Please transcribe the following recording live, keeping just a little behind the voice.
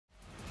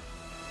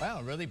Well,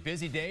 a really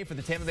busy day for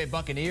the Tampa Bay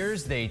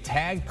Buccaneers. They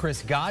tagged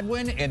Chris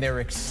Godwin, and they're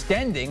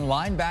extending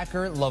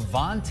linebacker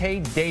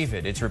Lavonte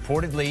David. It's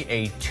reportedly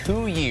a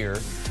 2-year,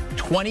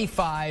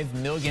 $25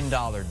 million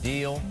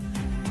deal.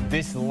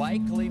 This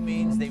likely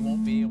means they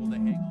won't be able to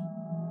hang on.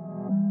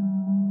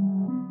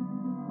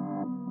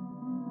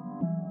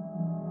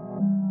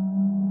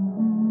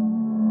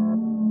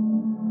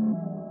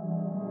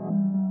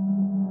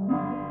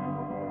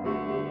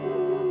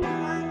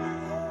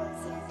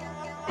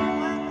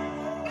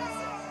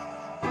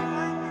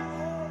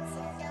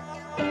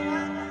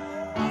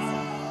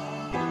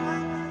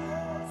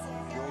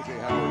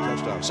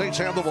 Saints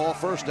have the ball,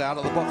 first down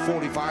at the Buck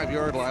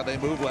 45-yard line. They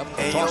move left.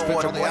 Hey, toss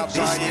pitch on the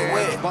outside.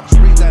 Yeah, Bucks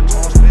read that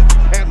toss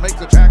pitch and make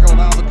the tackle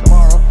around the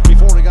Kamara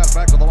before he got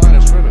back to the line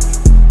of scrimmage.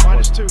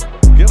 -2.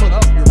 Giving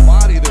up your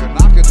body there,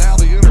 knocking down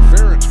the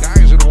interference.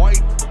 Guys in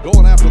white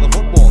going after the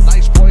football.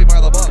 Nice play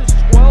by the Bucks.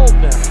 12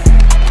 now.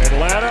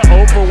 Atlanta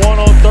 0 for 1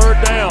 on third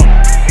down.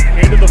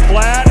 Into the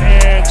flat,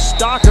 and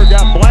Stocker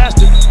got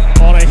blasted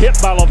on a hit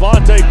by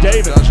Lavonte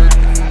David.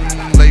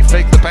 They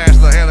fake the pass to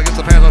the hand against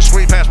the pass, a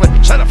screen pass, but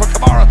set up for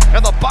Kamara,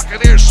 and the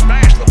Buccaneers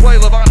smash the play.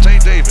 Lavonte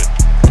David.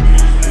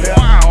 Yeah.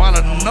 Wow, out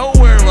of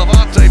nowhere,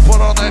 Lavonte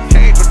put on that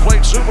cape and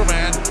played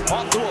Superman.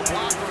 On through a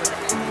blocker.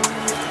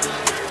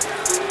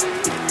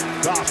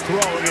 Goff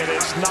throwing it,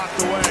 it's knocked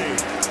away.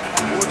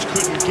 Woods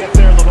couldn't get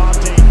there.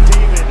 Lavonte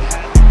David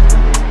had.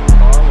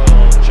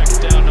 Carwell checks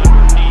down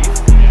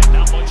underneath, and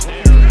not much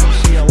there.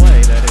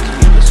 UCLA that is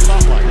in the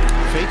spotlight.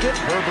 Fake it.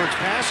 Herbert's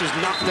pass is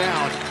knocked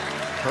down.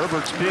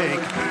 Herbert's big.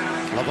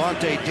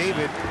 Lavonte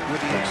David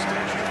with the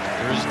extension.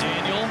 There's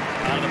Daniel.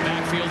 Out of the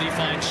backfield, he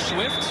finds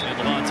Swift. And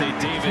Lavonte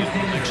David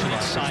actually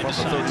side to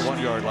side. From the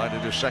 31-yard line,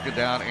 it is second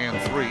down and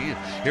 3.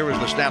 Here is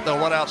the snap. They'll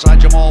run outside.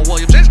 Jamal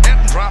Williams is hit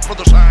and dropped for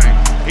the sign.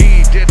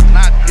 He did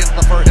not get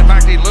the first. In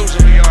fact, he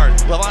loses a yard.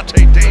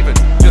 Lavonte David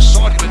just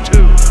saw him in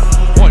 2.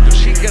 Boy,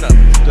 does he get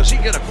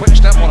a quick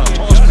step on a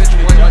toss pitch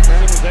play like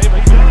that?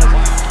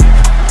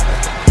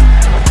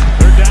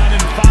 They're down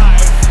in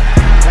 5.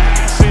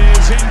 Pass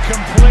is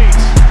incomplete.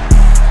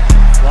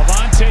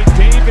 Lavonte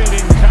David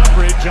in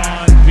coverage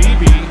on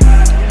BB,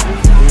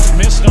 who's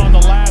missed on the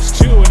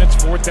last 2, and it's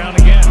 4th down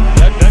again.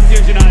 That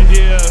gives you an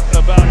idea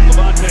about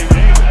Lavonte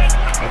David.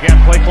 Again,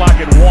 play clock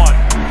at 1.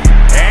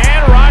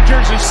 And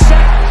Rodgers is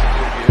set.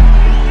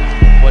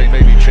 Play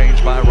may be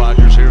changed by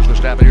Rodgers. Here's the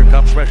snap, and here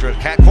comes pressure at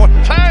Cat Court.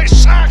 Hey,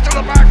 sacked to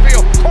the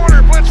backfield.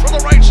 Corner blitz for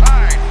the right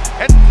side.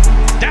 And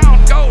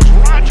down goes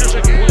Rodgers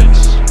again.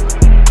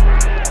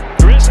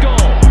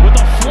 Driscoll with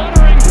a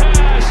fluttering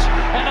pass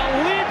and a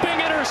leaping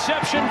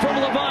interception from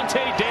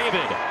Lavonte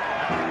David.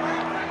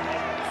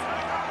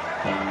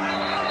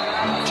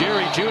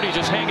 Jerry Jeudy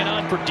just hanging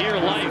on for dear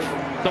life.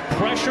 The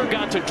pressure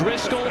got to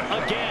Driscoll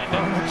again.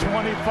 Number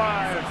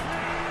 25.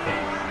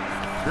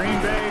 Green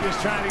Bay is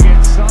trying to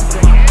get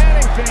something,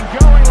 anything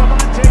going.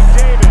 Lavonte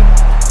David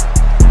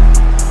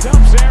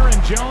dumps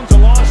Aaron Jones, a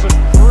loss of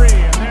 3,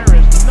 and there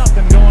is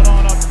nothing going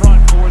on up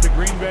front for the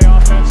Green Bay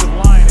offensive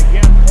line.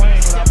 Again,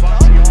 playing without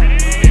Boxy on.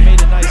 He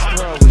made a nice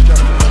throw. Was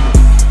just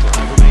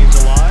remains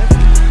alive.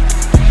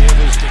 Give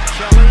is to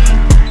Kelly.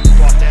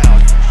 Brought down.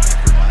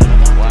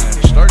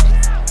 Lions start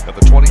at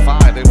the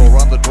 25. They will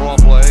run the draw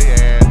play,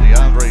 and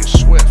DeAndre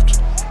Swift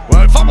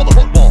will fumble the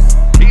football.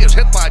 He is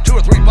hit by 2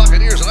 or 3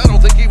 Buccaneers, and I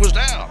don't think he was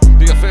down.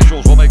 The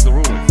officials will make the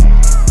ruling.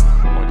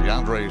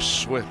 DeAndre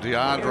Swift.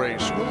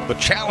 The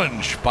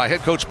challenge by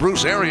head coach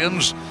Bruce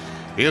Arians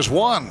is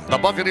won. The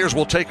Buccaneers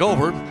will take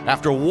over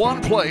after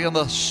 1 play in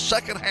the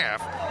second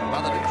half.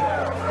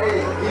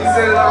 Hey, he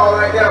said it all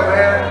right there,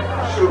 man.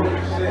 Shoot,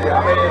 shit. I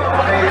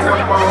made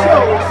something for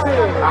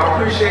home. I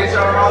appreciate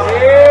y'all.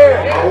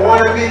 Yeah. I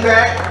want to be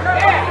back.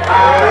 I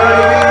want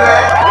to be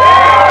back.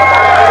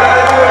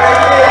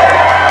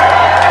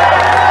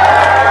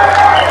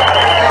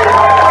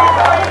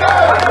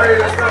 I pray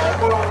this special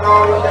for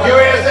all. Your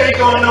ass ain't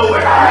going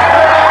nowhere.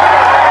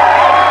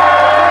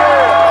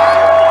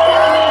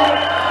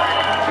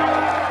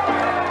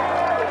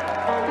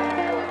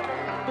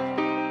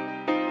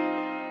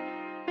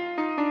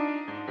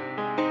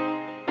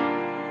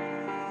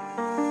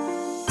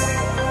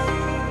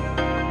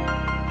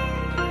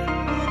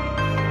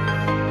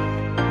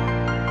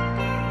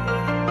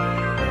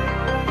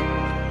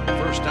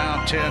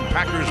 Down 10,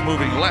 Packers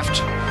moving left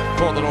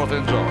toward the north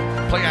end zone.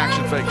 Play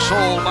action fake,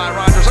 sold by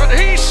Rodgers, and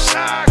he's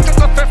sacked at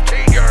the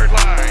 15-yard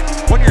line.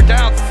 When you're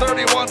down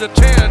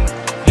 31-10,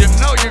 you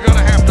know you're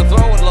going to have to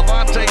throw, and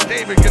Lavonte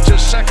David gets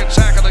his 2nd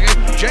sack of the game.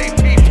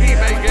 JPP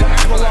may get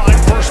half the line.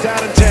 First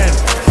down and 10.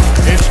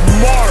 It's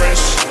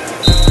Morris.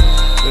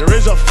 There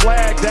is a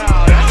flag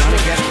down. Trying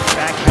to get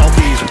back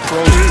healthy. He's a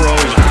pros.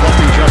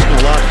 Bumping Justin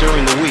a lot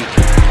during the week.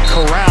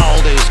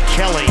 Corralled is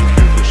Kelly.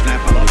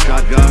 Snap out of the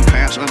shotgun,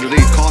 pass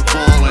underneath, caught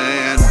ball,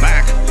 and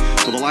back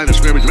to the line of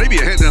scrimmage. Maybe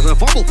ahead as a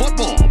fumble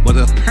football, but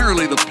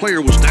apparently the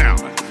player was down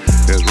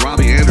as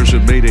Robbie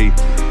Anderson made a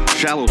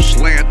shallow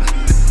slant.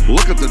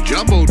 Look at the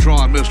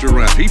Jumbotron, Mr.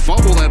 Ref. He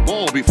fumbled that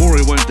ball before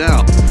he went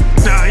down.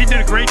 No, he did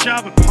a great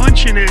job of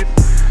punching it,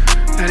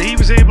 and he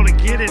was able to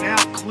get it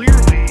out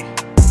clearly.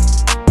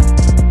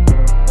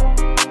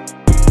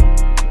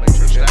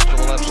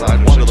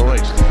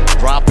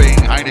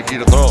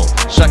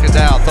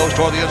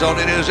 throws toward the end zone.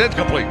 It is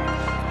incomplete.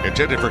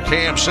 Intended for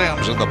Cam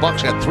Sims, and the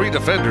Bucs had 3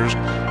 defenders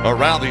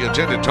around the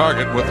intended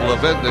target with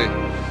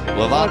Lavonte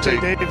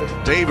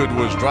David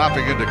was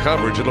dropping into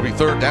coverage. It'll be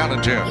 3rd down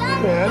and 10.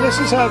 Yeah, and this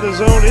is how the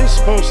zone is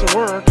supposed to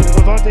work.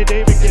 Lavonte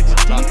David gets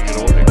deep.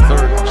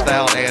 3rd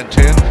down and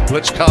 10.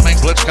 Blitz coming.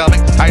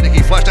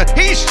 Heineke flushed it.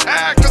 He's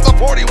sacked at the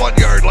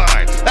 41-yard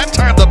line. That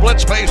time the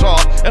blitz pays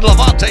off, and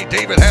Lavonte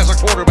David has a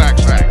quarterback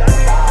sack.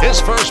 His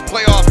first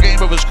playoff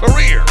game of his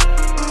career.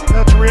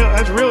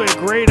 That's really a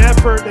great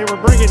effort. They were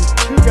bringing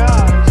 2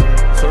 guys.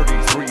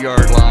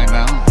 33-yard line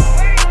now.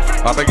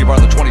 I beg your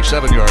pardon, the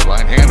 27-yard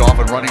line. Handoff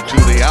and running to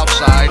the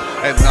outside.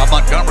 And now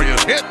Montgomery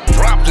is hit,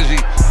 dropped as he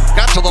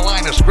got to the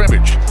line of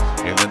scrimmage.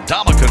 And then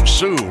Dominican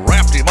Sue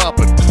wrapped him up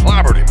and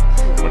clobbered him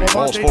when he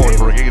falls forward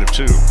for a gain of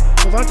 2.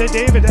 Lavonte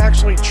David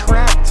actually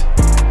trapped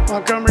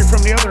Montgomery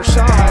from the other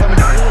side.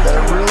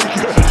 They're really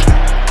good.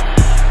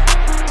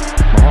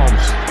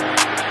 Mahomes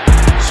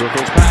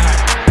circles back,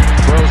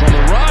 throws on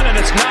the run, and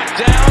it's knocked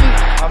down.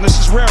 This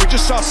is rare. We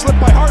just saw a slip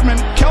by Hartman.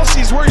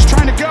 Kelsey's where he's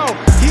trying to go.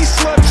 He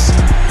slips.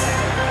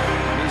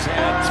 He's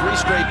had 3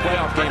 straight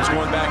playoff games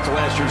going back to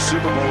last year's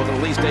Super Bowl with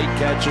at least 8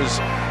 catches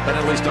and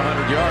at least 100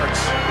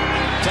 yards.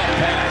 Tough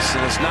pass,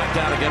 and it's knocked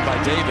out again by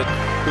David,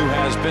 who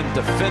has been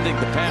defending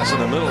the pass in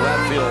the middle of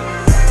that field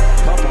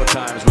a couple of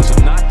times. Was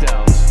a